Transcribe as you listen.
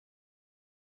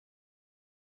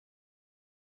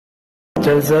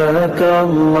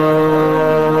Jazakallah.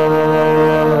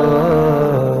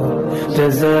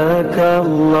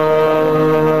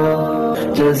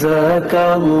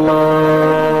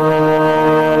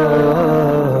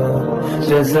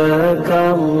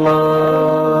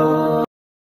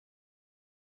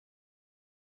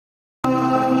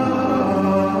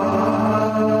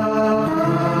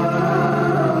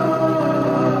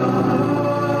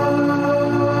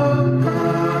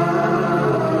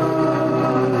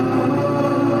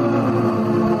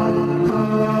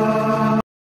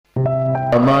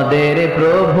 আমাদের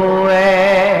প্রভু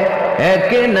এক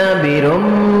নবীর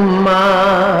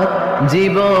উম্মত,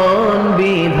 জীবন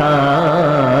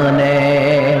বিধানে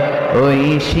ওই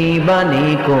শিবানী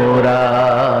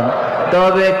কোরআন।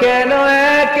 তবে কেন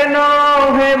এক নও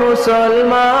হে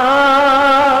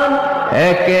মুসলমান,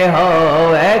 একে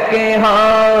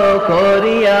হও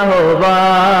করিয়া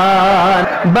হবান।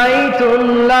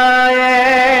 বাইতুল্লাহ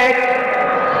এক,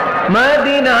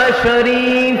 মদিনা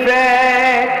শরীফ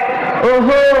এক,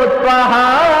 উহুদ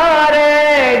পাহাড়ে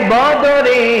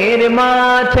বদরের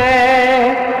মাঠে।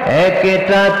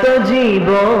 একটা তো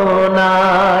জীবন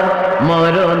আর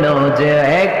মরণ যে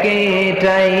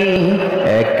একটাই,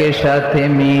 এক সাথে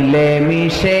মিলে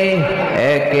মিশে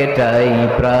একটাই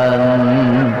প্রাণ।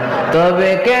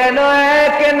 তবে কেন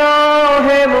এক নও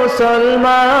হে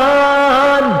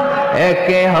মুসলমান,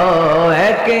 একে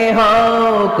হও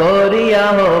করিয়া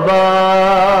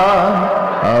হবান।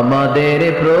 আমাদের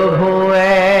প্রভু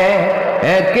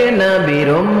এক নবীর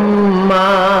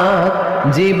উম্মত,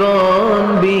 জীবন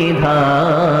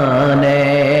বিধানে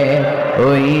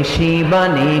ওই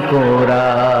শিবানী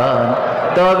কোরআন।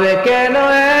 তবে কেন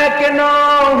এক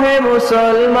নও হে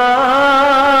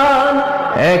মুসলমান,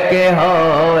 একে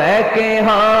হও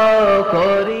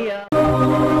করিয়া।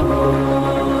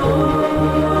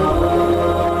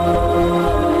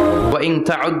 وَإِن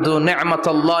تَعُدُّوا نِعْمَةَ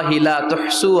اللَّهِ لَا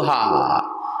تُحْصُوهَا।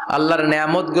 আল্লাহর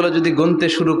নেয়ামতগুলো যদি গুনতে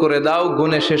শুরু করে দাও,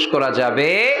 গুনে শেষ করা যাবে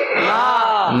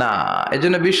না।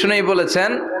 এজন্য বিষ্ণু বলেছেন,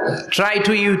 try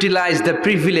to utilise the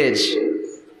privilege.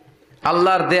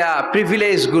 আল্লাহর দেয়া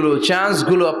প্রিভিলেজ গুলো, চান্স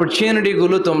গুলো, অপরচুনিটি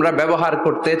গুলো তোমরা ব্যবহার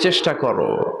করতে চেষ্টা করো।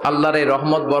 আল্লাহর এই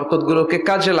রহমত বরকত গুলোকে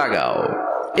কাজে লাগাও।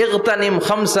 ইগতানিম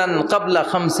খামসান ক্বাবলা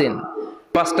খামসিন,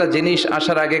 পাঁচটা জিনিস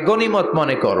আসার আগে গনিমত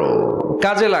মনে করো,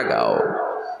 কাজে লাগাও,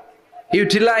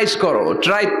 ইউটিলাইজ করো।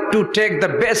 Try to take the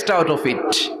best out of it,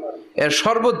 এর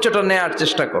সর্বোচ্চটা নেয়ার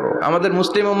চেষ্টা করো। আমাদের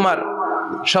মুসলিম উম্মার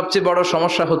সবচেয়ে বড়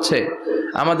সমস্যা হচ্ছে,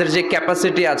 আমাদের যে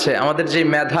ক্যাপাসিটি আছে, আমাদের যে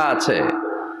মেধা আছে,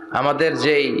 আমাদের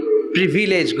যেই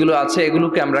প্রিভিলেজ গুলো আছে,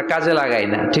 এগুলোকে আমরা কাজে লাগাই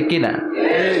না, ঠিক কি না?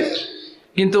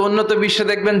 কিন্তু উন্নত বিশ্বে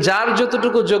দেখবেন যার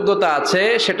যতটুকু যোগ্যতা আছে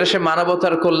সেটা সে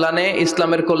মানবতার কল্যাণে,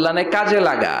 ইসলামের কল্যাণে কাজে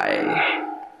লাগায়।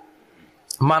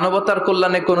 মানবতার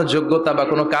কল্যাণে কোনো যোগ্যতা বা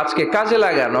কোনো কাজকে কাজে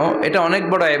লাগানো, এটা অনেক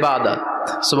বড় ইবাদত।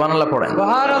 সুবহানাল্লাহ পড়েন।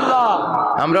 সুবহানাল্লাহ।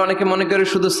 আমরা অনেকে মনে করি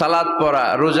শুধু সালাত পড়া,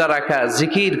 রোজা রাখা,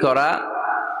 জিকির করা,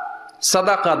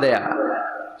 সাদাকা দেয়া,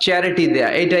 চ্যারিটি দেয়া,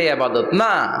 এটাই ইবাদত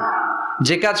না।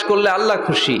 যে কাজ করলে আল্লাহ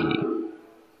খুশি,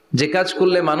 যে কাজ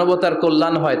করলে মানবতার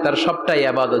কল্যাণ হয়, তার সবটাই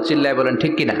ইবাদত। চিল্লায় বলেন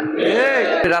ঠিক কিনা?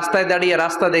 রাস্তায় দাঁড়িয়ে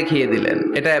রাস্তা দেখিয়ে দিলেন,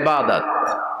 এটা ইবাদত।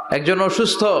 একজন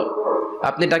অসুস্থ,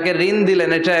 আপনি তাকে ঋণ দিলেন,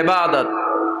 এটা ইবাদত।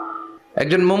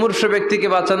 একজন মুমূর্ষু ব্যক্তিকে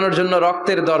বাঁচানোর জন্য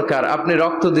রক্তের দরকার, আপনি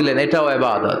রক্ত দিলেন, এটাও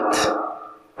ইবাদত।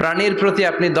 প্রাণীর প্রতি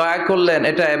আপনি দয়া করলেন,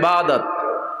 এটা ইবাদত।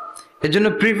 এজন্য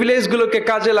প্রিভিলেজ গুলোকে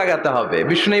কাজে লাগাতে হবে।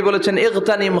 বিষ্ণু বলেছেন,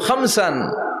 ইগতানিম খামসান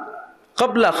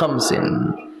ক্বাবলা খামসিন,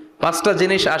 পাঁচটা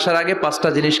জিনিস আসার আগে পাঁচটা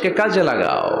জিনিসকে কাজে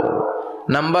লাগাও।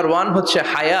 নাম্বার 1 হচ্ছে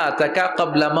হায়াতাকা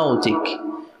ক্বাবলা মাউতিক,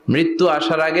 মৃত্যু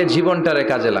আসার আগে জীবনটারে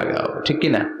কাজে লাগাও, ঠিক কি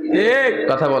না? ঠিক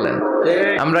কথা বলেন।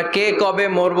 আমরা কে কবে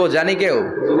মরবো জানি?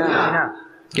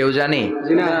 কেউ জানি?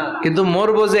 কিন্তু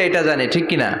মরবো যে এটা জানি, ঠিক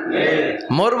কি না?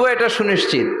 মরবো এটা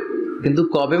সুনিশ্চিত, কিন্তু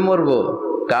কবে মরবো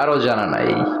কারো জানা নাই।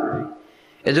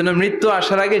 এজন্য মৃত্যু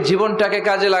আসার আগে জীবনটাকে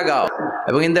কাজে লাগাও।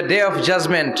 এবং in the day of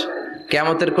judgement,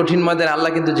 কিয়ামতের কঠিন ময়দানে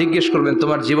আল্লাহ কিন্তু জিজ্ঞেস করবেন,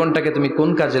 তোমার জীবনটাকে তুমি কোন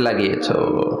কাজে লাগিয়েছো।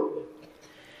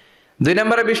 2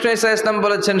 নম্বরে বিষ্ণু ঈসা ইসলাম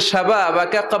বলেছেন,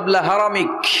 শাবাবাকা ক্বাবলা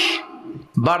হারামিক,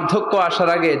 বার্ধক্য আসার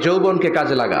আগে যৌবনকে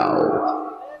কাজে লাগাও,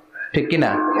 ঠিক কি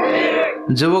না?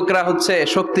 যুবকরা হচ্ছে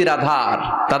শক্তির আধার,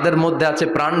 তাদের মধ্যে আছে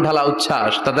প্রাণ ঢালা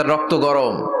উচ্ছ্বাস, তাদের রক্ত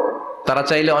গরম, তারা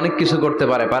চাইলে অনেক কিছু করতে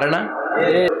পারে, পারে না?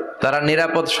 তারা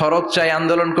নিরাপদ সড়ক চাই,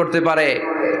 আন্দোলন করতে পারে,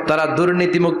 তারা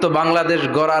দুর্নীতিমুক্ত বাংলাদেশ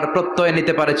গড়ার প্রত্যয়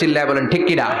নিতে পারে। চিল্লায় বলেন ঠিক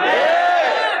কিনা?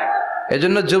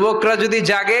 এজন্য যুবকরা যদি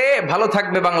জাগে, ভালো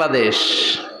থাকবে বাংলাদেশ।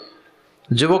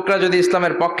 যুবকরা যদি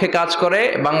ইসলামের পক্ষে কাজ করে,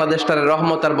 বাংলাদেশটার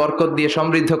রহমত আর বরকত দিয়ে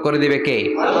সমৃদ্ধ করে দিবে কে?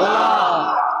 আল্লাহ।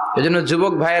 এজন্য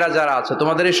যুবক ভাইয়েরা যারা আছে,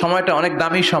 তোমাদের এই সময়টা অনেক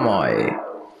দামি সময়।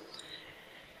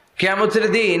 কিয়ামতের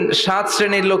দিন 7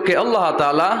 শ্রেণীর লোককে আল্লাহ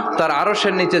তাআলা তার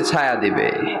আরশের নিচে ছায়া দিবে।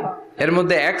 এর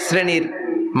মধ্যে এক শ্রেণীর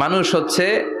মানুষ হচ্ছে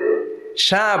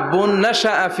শাবুন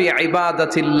নাশাআ ফি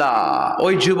ইবাদাতিল্লাহ,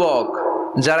 ওই যুবক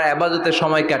যারা ইবাদতে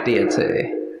সময় কাটিয়েছে,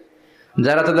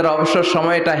 যারা তাদের অবসর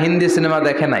সময়টা হিন্দি সিনেমা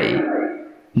দেখে নাই,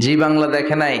 জি বাংলা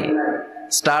দেখে নাই,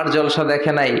 স্টার জলসা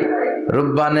দেখে নাই,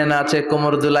 রূপবানে নাচে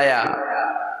কোমর দুলায়া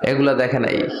এগুলা দেখে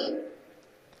নাই,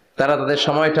 তারা তাদের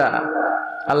সময়টা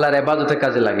আল্লাহর ইবাদতে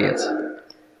কাজে লাগিয়েছে।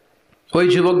 ওই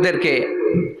যুবকদেরকে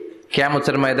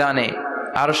কিয়ামতের ময়দানে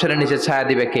আরশের নিচে ছায়া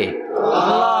দিবে কে?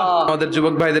 আল্লাহ। আমাদের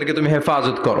যুবক ভাইদেরকে তুমি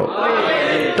হেফাজত করো।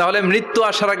 তাহলে মৃত্যু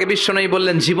আসার আগে বিশ্বনবী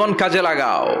বললেন জীবন কাজে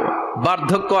লাগাও,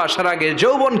 বার্ধক্য আসার আগে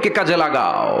যৌবনকে কাজে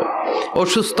লাগাও,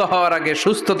 অসুস্থ হওয়ার আগে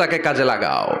সুস্থতাকে কাজে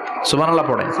লাগাও। সুবহানাল্লাহ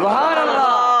পড়েন। সুবহানাল্লাহ।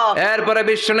 এরপরে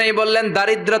বিশ্বনবী বললেন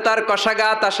দারিদ্রতার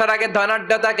কষাঘাত আসার আগে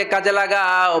ধনাঢ্যতাকে কাজে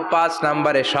লাগাও। 5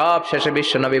 নম্বরে সব শেষে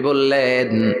বিশ্বনবী বললেন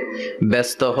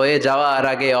ব্যস্ত হয়ে যাওয়ার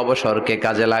আগে অবসরকে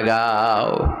কাজে লাগাও।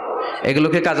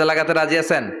 এগুলোকে কাজে লাগাতে রাজি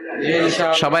আছেন?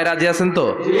 সবাই রাজি আছেন তো?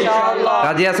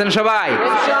 রাজি আছেন সবাই?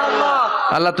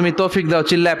 আল্লাহ তুমি তৌফিক দাও,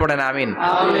 চিল্লায় পড়েন আমিন।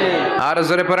 আর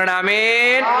জোরে পড়েন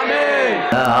আমিন।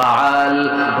 আল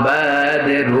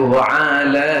বাদরু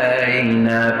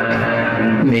আলাইনা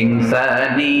মিন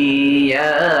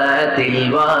সানিয়াতিল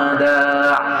ওয়াদা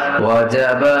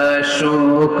ওয়াজাবা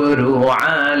শুকরু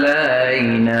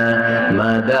আলাইনা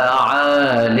মাদা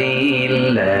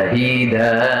লিল্লাহি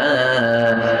দা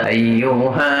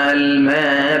أيها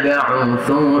المبعوث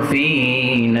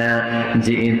فينا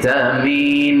جئت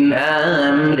من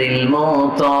أمر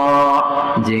المطاع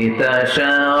جئت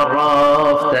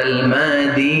شرفت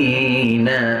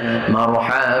المدينة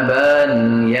مرحبا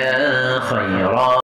يا